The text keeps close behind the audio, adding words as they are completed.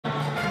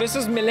This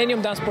is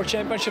Millennium Dancesport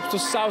Championships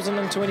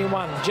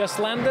 2021. Just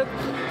landed.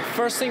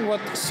 First thing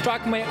what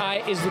struck my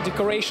eye is the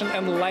decoration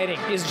and lighting.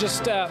 It's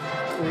just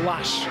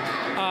lush.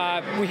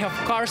 We have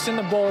cars in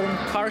the ballroom,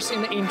 cars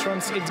in the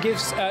entrance. It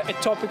gives a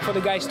topic for the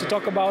guys to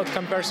talk about,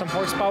 compare some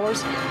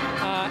horsepowers.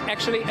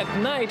 Actually, at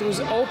night it was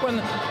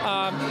open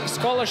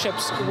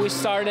scholarships. We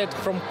started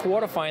from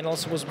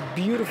quarterfinals. It was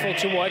beautiful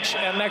to watch,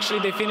 and actually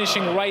they're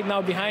finishing right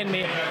now behind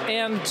me.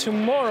 And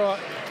tomorrow,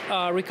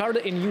 Ricardo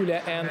and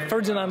Yulia and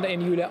Ferdinanda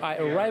and Yulia are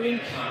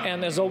arriving,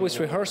 and as always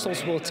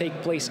rehearsals will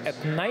take place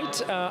at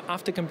night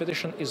after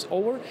competition is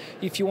over.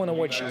 If you want to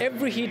watch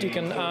every heat, you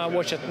can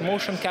watch at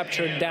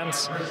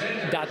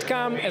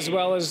motioncapturedance.com, as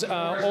well as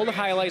all the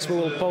highlights we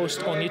will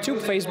post on YouTube,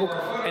 Facebook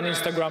and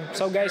Instagram.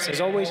 So guys,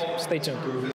 as always, stay tuned.